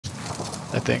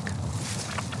I think.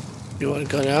 You want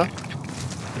to go now?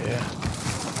 Yeah.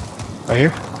 Right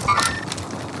here?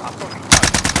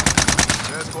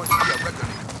 There's going to be a record.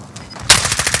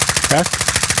 Crack?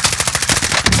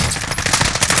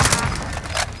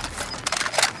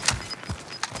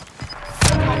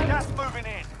 Gas moving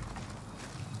in.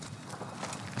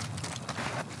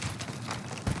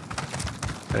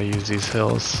 Gotta use these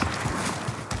hills.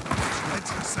 Head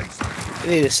to the safe zone. I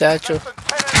need a satchel.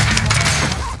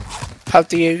 Pop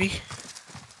the AV.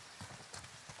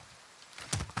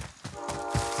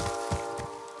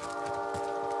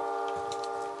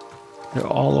 They're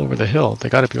all over the hill. They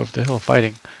gotta be over the hill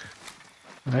fighting.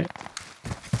 Right?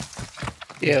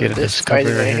 Yeah, Get in this this cover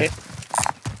fighting right right here. here.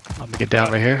 I'm gonna get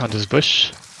down right here on this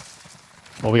bush.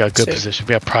 Well, we got good Sick. position.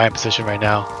 We have prime position right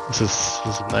now. This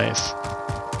is nice.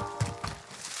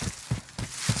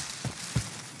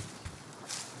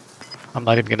 I'm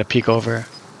not even gonna peek over.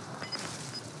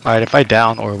 Alright, if I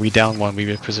down or we down one, we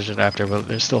get position after, but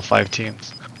there's still 5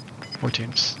 teams. 4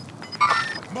 teams.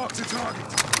 Mark the target.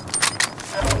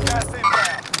 Gas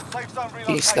inbound. Safe zone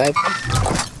relocation. He's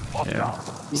sniping. Yeah.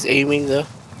 He's aiming though.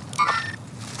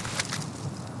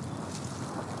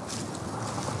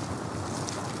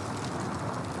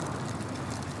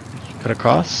 Cut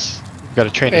across. We got a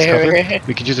train as Right here, cover. right here.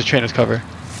 We can use a train as cover.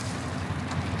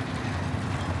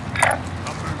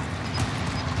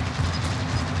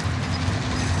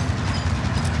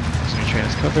 Using a train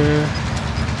as cover.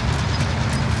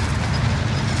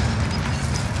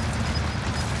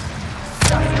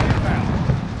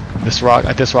 This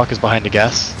rock is behind the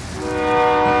gas.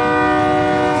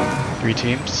 3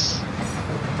 teams.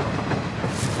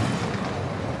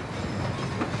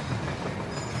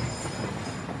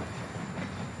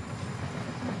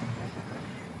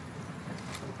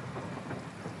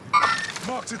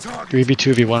 Mark the target.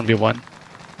 3v2, v1v1.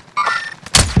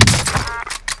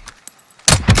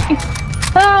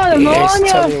 ¡Ah, You guys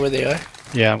tell demonio! me where they are.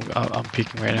 Yeah, I'm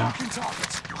peeking right now. Marking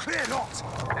targets. You clear locked.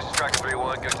 This is Strike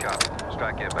 3-1, good copy.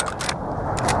 Strike inbound.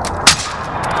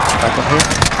 Back up here.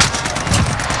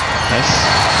 Nice.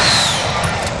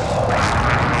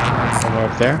 One more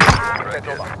up there. Right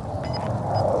there.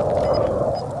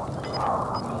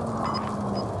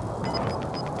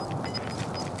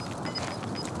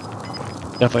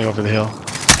 Definitely over the hill.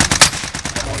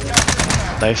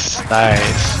 Nice,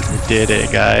 nice. We did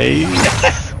it, guys.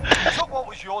 Took what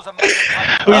was yours and made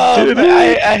it We Oh, did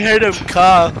man, it. I heard him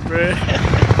cough, bro. I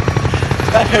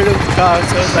heard him cough,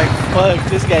 so I was like, fuck,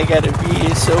 this guy gotta be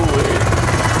here somewhere.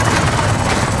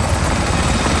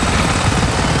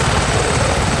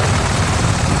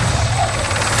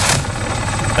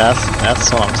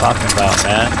 That's what I'm talking about,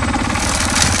 man.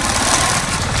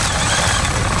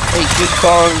 Hey, good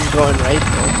call on going right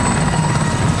though.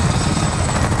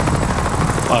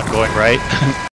 On going right.